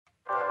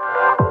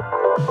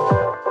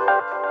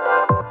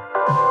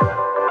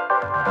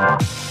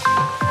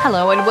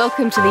Hello and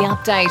welcome to The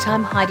Update.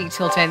 I'm Heidi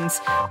Tiltons.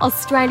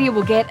 Australia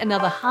will get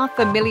another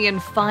 500,000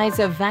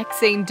 Pfizer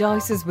vaccine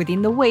doses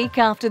within the week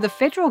after the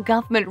federal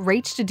government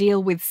reached a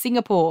deal with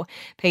Singapore.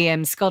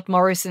 PM Scott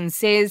Morrison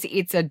says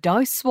it's a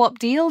dose swap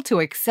deal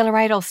to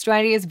accelerate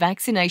Australia's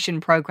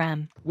vaccination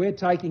program. We're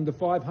taking the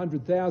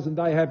 500,000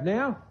 they have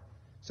now,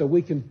 so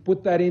we can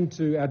put that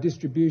into our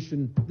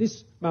distribution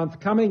this month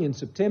coming in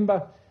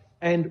September,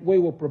 and we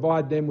will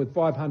provide them with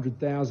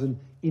 500,000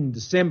 in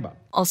December.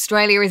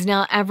 Australia is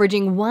now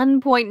averaging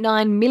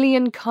 1.9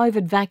 million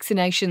COVID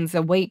vaccinations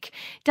a week.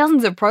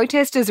 Dozens of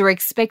protesters are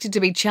expected to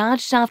be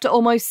charged after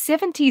almost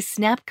 70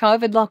 snap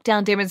COVID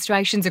lockdown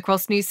demonstrations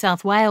across New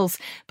South Wales.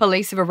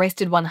 Police have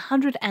arrested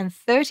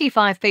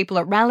 135 people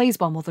at rallies,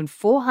 while more than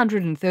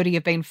 430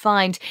 have been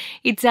fined.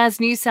 It's as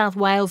New South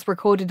Wales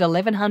recorded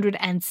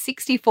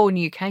 1,164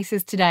 new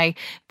cases today.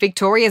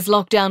 Victoria's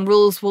lockdown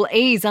rules will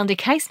ease under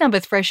case number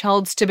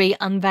thresholds to be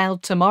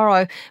unveiled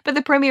tomorrow, but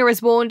the Premier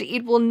has warned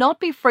it will not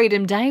be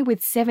Freedom Day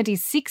with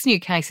 76 new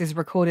cases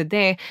recorded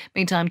there.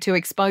 Meantime, 2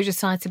 exposure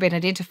sites have been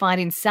identified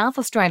in South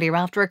Australia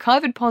after a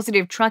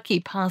COVID-positive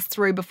truckie passed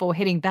through before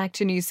heading back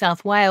to New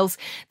South Wales.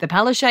 The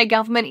Palaszczuk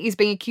government is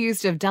being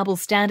accused of double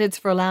standards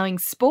for allowing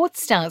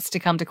sports stars to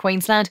come to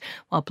Queensland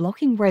while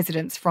blocking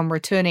residents from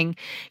returning.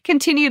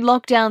 Continued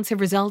lockdowns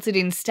have resulted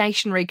in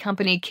stationery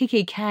company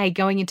kikki.K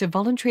going into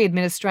voluntary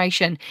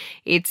administration.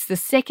 It's the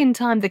second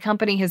time the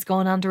company has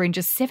gone under in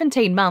just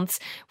 17 months,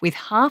 with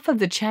half of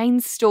the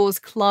chain's stores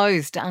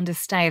closed under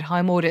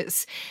stay-at-home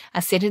orders.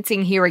 A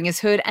sentencing hearing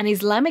has heard an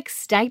Islamic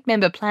State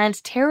member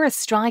planned terrorist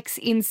strikes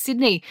in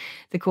Sydney.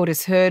 The court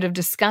has heard of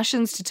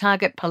discussions to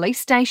target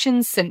police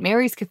stations, St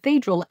Mary's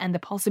Cathedral and the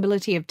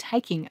possibility of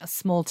taking a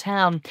small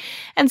town.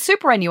 And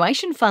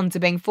superannuation funds are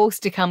being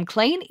forced to come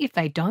clean if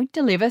they don't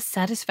deliver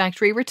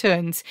satisfactory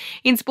returns.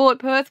 In sport,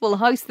 Perth will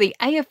host the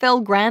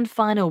AFL Grand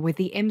Final with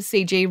the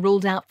MCG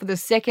ruled out for the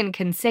second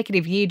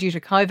consecutive year due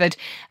to COVID.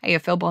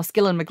 AFL boss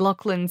Gillon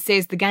McLachlan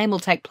says the game will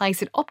take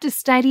place at Optus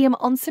Stadium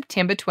on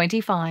September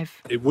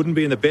 25. It wouldn't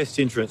be in the best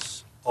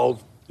interests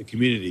of the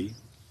community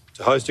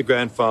to host a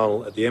grand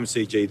final at the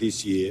MCG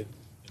this year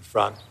in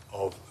front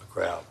of a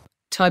crowd.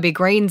 Toby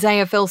Green's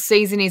AFL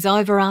season is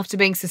over after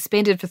being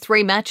suspended for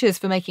 3 matches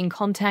for making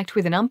contact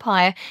with an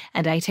umpire,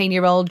 and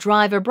 18-year-old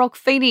driver Brock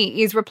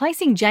Feeney is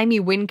replacing Jamie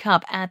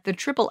Whincup at the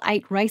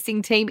 888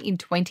 racing team in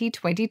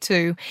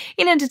 2022.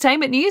 In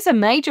entertainment news, a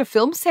major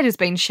film set has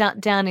been shut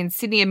down in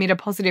Sydney amid a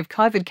positive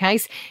COVID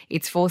case.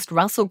 It's forced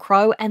Russell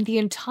Crowe and the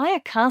entire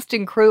cast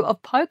and crew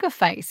of Poker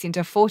Face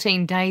into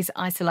 14 days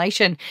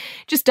isolation.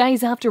 Just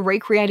days after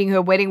recreating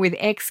her wedding with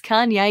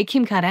ex-Kanye,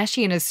 Kim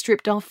Kardashian has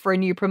stripped off for a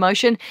new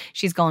promotion.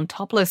 She's gone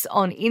topless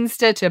on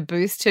Insta to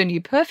boost her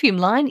new perfume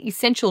line,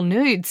 Essential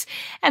Nudes.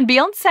 And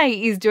Beyoncé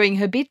is doing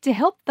her bit to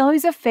help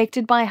those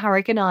affected by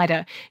Hurricane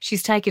Ida.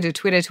 She's taken to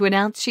Twitter to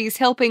announce she's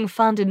helping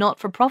fund a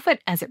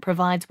not-for-profit as it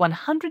provides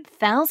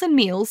 100,000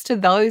 meals to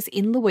those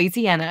in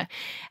Louisiana.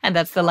 And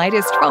that's the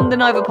latest from the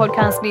Nova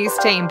Podcast News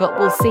team, but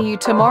we'll see you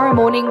tomorrow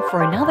morning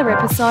for another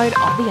episode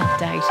of The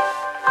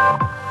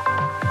Update.